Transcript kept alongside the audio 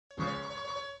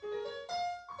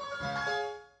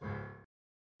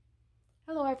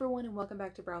everyone, and welcome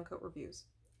back to Brown Coat Reviews.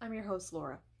 I'm your host,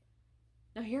 Laura.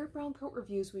 Now here at Brown Coat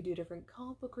Reviews, we do different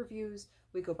comic book reviews,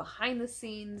 we go behind the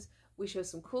scenes, we show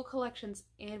some cool collections,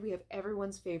 and we have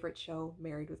everyone's favorite show,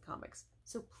 Married with Comics.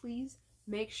 So please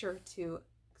make sure to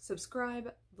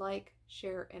subscribe, like,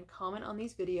 share, and comment on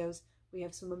these videos. We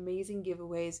have some amazing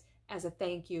giveaways as a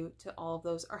thank you to all of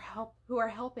those who are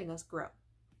helping us grow.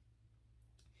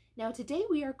 Now today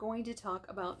we are going to talk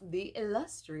about the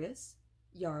illustrious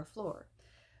Yara Flor.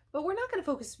 But we're not going to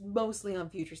focus mostly on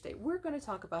Futurestate. We're going to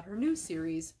talk about her new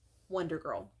series,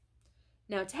 Wondergirl.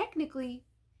 Now technically,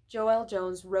 Joelle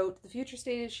Jones wrote the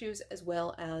Futurestate issues as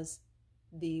well as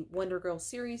the Wondergirl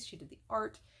series. She did the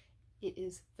art. It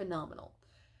is phenomenal.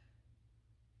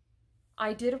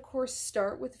 I did, of course,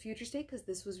 start with the Futurestate because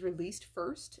this was released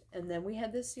first, and then we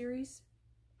had this series.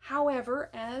 However,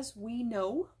 as we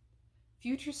know,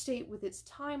 Futurestate with its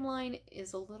timeline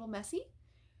is a little messy.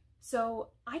 So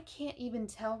I can't even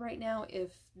tell right now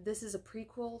if this is a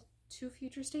prequel to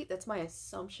Futurestate. That's my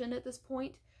assumption at this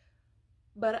point.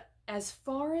 But as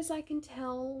far as I can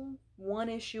tell, one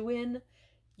issue in,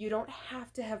 you don't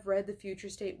have to have read the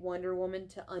Futurestate Wonder Woman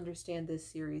to understand this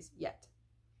series yet.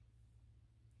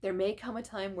 There may come a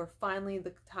time where finally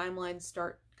the timelines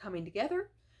start coming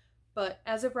together, but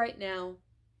as of right now,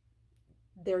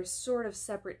 they're sort of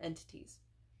separate entities.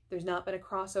 There's not been a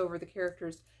crossover of the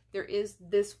characters. There is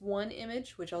this one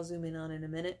image, which I'll zoom in on in a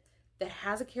minute, that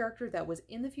has a character that was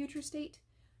in the Futurestate,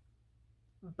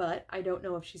 but I don't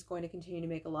know if she's going to continue to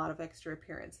make a lot of extra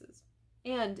appearances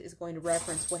and is going to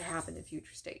reference what happened in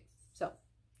Futurestate. So,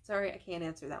 sorry, I can't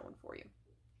answer that one for you.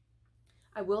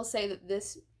 I will say that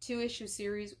this 2-issue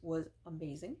series was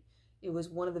amazing. It was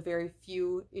one of the very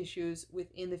few issues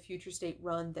within the Futurestate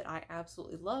run that I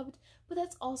absolutely loved, but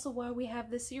that's also why we have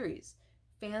this series.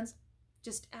 Fans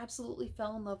just absolutely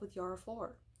fell in love with Yara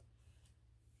Flor.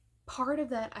 Part of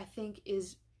that, I think,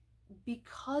 is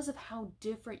because of how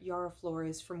different Yara Flor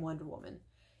is from Wonder Woman.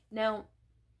 Now,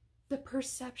 the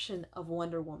perception of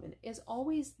Wonder Woman is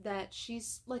always that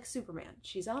she's like Superman.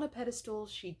 She's on a pedestal,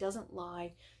 she doesn't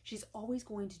lie, she's always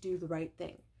going to do the right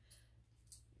thing.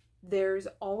 There's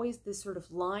always this sort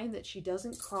of line that she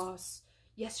doesn't cross.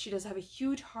 Yes, she does have a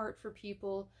huge heart for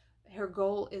people. Her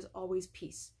goal is always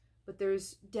peace. But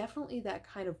there's definitely that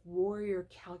kind of warrior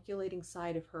calculating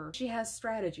side of her. She has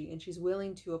strategy and she's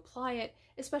willing to apply it,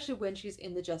 especially when she's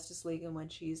in the Justice League and when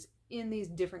she's in these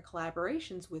different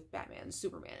collaborations with Batman,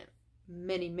 Superman, and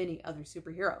many, many other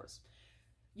superheroes.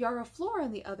 Yara Flor,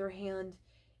 on the other hand,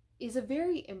 is a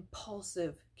very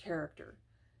impulsive character.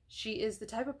 She is the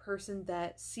type of person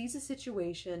that sees a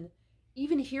situation,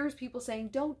 even hears people saying,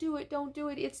 don't do it,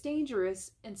 it's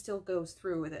dangerous, and still goes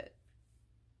through with it.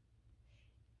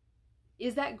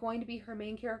 Is that going to be her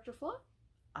main character flaw?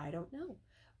 I don't know.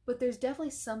 But there's definitely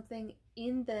something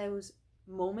in those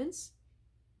moments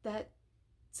that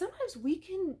sometimes we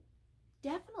can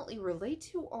definitely relate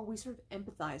to or we sort of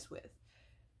empathize with.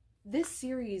 This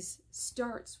series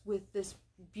starts with this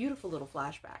beautiful little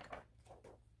flashback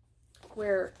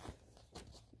where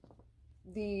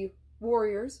the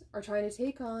warriors are trying to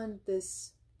take on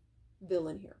this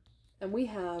villain here. And we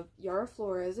have Yara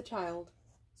Flor as a child,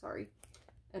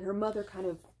 and her mother kind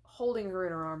of holding her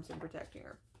in her arms and protecting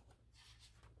her.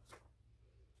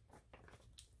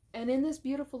 And in this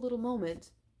beautiful little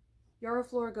moment, Yara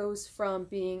Flor goes from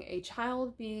being a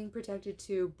child being protected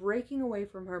to breaking away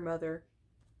from her mother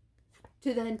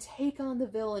to then take on the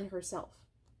villain herself.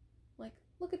 Like,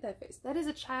 look at that face. That is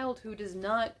a child who does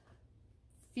not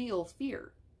feel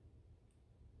fear.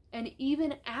 And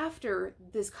even after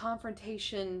this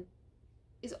confrontation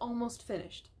is almost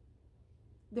finished,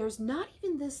 there's not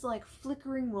even this like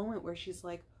flickering moment where she's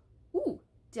like, ooh,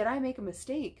 did I make a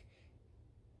mistake?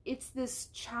 It's this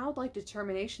childlike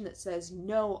determination that says,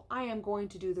 no, I am going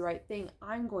to do the right thing.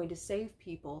 I'm going to save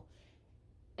people.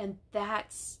 And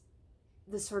that's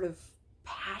the sort of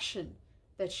passion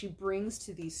that she brings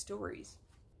to these stories.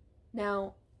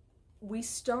 Now, we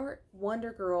start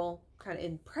Wondergirl kind of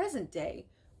in present day,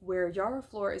 where Yara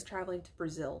Flor is traveling to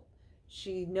Brazil.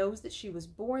 She knows that she was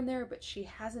born there, but she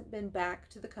hasn't been back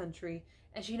to the country,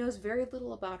 and she knows very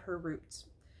little about her roots.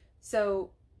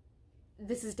 So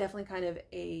this is definitely kind of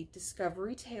a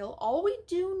discovery tale. All we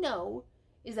do know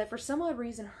is that for some odd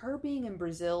reason, her being in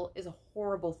Brazil is a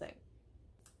horrible thing.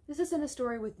 This isn't a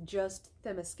story with just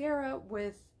Themyscira,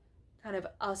 with kind of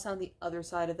us on the other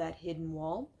side of that hidden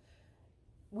wall.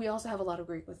 We also have a lot of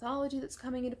Greek mythology that's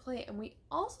coming into play, and we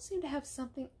also seem to have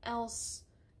something else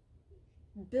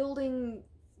building.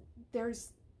 There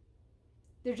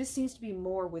just seems to be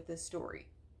more with this story.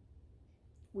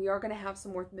 We are going to have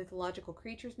some more mythological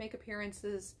creatures make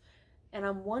appearances, And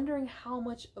I'm wondering how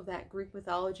much of that Greek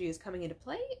mythology is coming into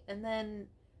play, and then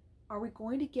are we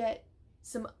going to get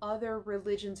some other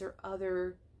religions or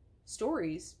other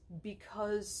stories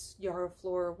because Yara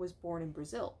Flor was born in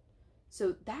Brazil?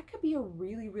 So that could be a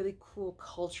really, really cool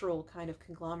cultural kind of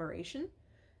conglomeration.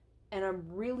 And I'm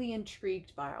really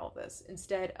intrigued by all this,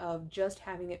 instead of just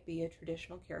having it be a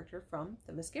traditional character from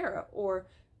the Mascara, or,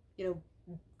 you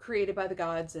know, created by the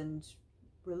gods and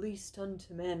released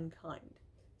unto mankind.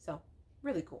 So,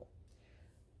 really cool.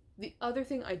 The other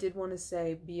thing I did want to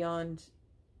say beyond,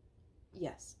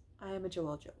 yes, I am a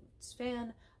Joelle Jones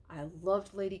fan. I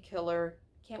loved Lady Killer.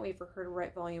 Can't wait for her to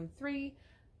write Volume 3.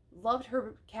 Loved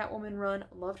her Catwoman run.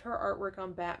 Loved her artwork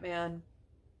on Batman.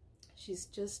 She's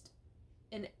just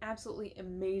an absolutely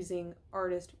amazing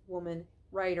artist, woman,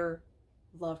 writer.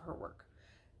 Love her work.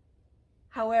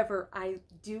 However, I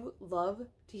do love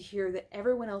to hear that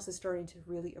everyone else is starting to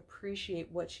really appreciate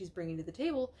what she's bringing to the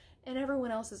table, and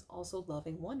everyone else is also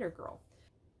loving Wonder Girl.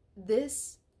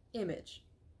 This image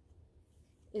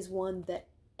is one that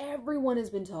everyone has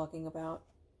been talking about.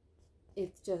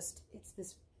 It's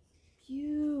this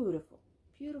beautiful,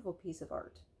 beautiful piece of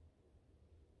art.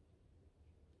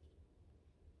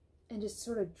 And just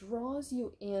sort of draws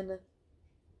you in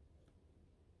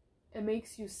and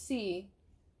makes you see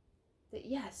that,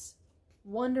 yes,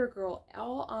 Wonder Girl,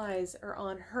 all eyes are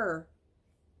on her,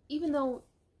 even though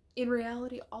in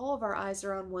reality all of our eyes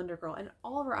are on Wonder Girl and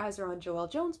all of our eyes are on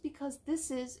Joelle Jones, because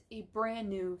this is a brand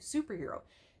new superhero.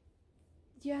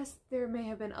 Yes, there may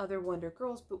have been other Wonder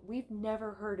Girls, but we've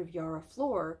never heard of Yara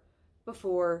Flor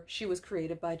before she was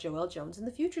created by Joelle Jones in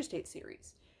the Future State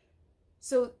series.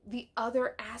 So the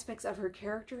other aspects of her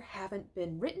character haven't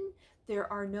been written.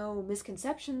 There are no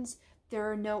misconceptions.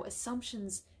 There are no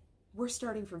assumptions. We're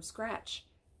starting from scratch.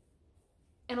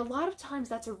 And a lot of times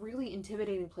that's a really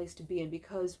intimidating place to be in,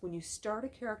 because when you start a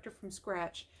character from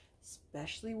scratch,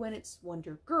 especially when it's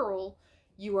Wonder Girl,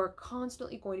 you are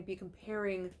constantly going to be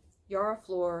comparing Yara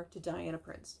Flor to Diana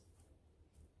Prince.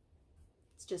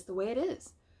 It's just the way it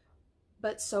is.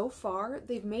 But so far,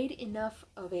 they've made enough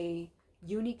of a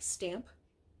unique stamp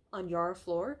on Yara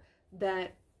Flor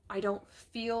that I don't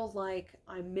feel like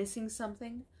I'm missing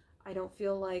something. I don't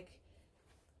feel like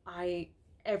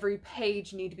every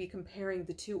page need to be comparing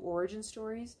the two origin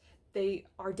stories. They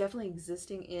are definitely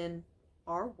existing in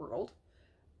our world,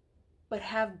 but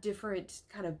have different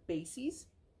kind of bases.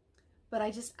 But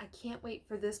I can't wait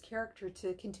for this character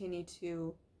to continue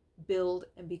to build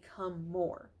and become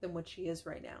more than what she is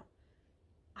right now.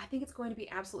 I think it's going to be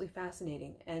absolutely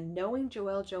fascinating, and knowing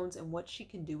Joelle Jones and what she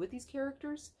can do with these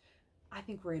characters, I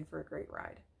think we're in for a great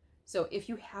ride. So if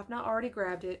you have not already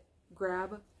grabbed it,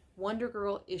 grab Wonder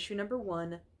Girl issue number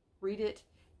 1, read it.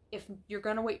 If you're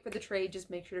going to wait for the trade, just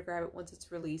make sure to grab it once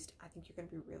it's released. I think you're going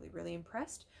to be really, really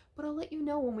impressed, but I'll let you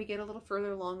know when we get a little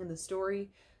further along in the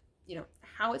story, you know,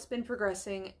 how it's been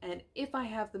progressing, and if I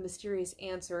have the mysterious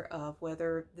answer of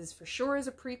whether this for sure is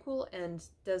a prequel and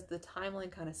does the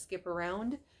timeline kind of skip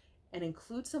around and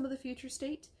include some of the future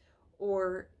state,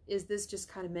 or is this just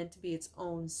kind of meant to be its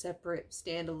own separate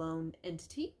standalone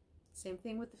entity? Same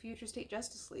thing with the Future State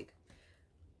Justice League.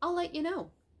 I'll let you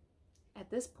know. At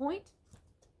this point,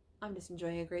 I'm just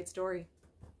enjoying a great story.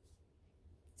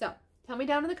 So, tell me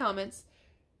down in the comments,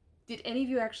 did any of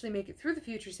you actually make it through the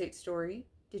Future State story?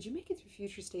 Did you make it through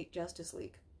Future State Justice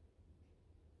League?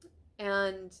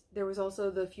 And there was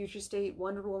also the Future State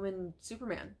Wonder Woman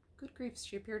Superman. Good grief,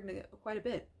 she appeared in quite a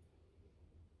bit.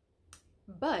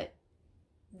 But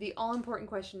the all-important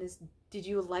question is, did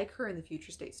you like her in the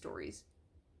Future State stories?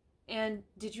 And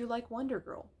did you like Wonder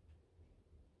Girl?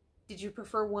 Did you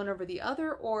prefer one over the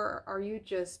other, or are you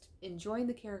just enjoying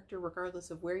the character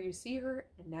regardless of where you see her,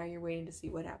 and now you're waiting to see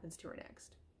what happens to her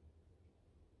next?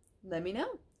 Let me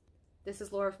know. This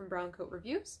is Laura from Brown Coat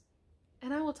Reviews,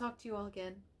 and I will talk to you all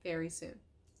again very soon.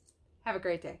 Have a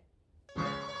great day.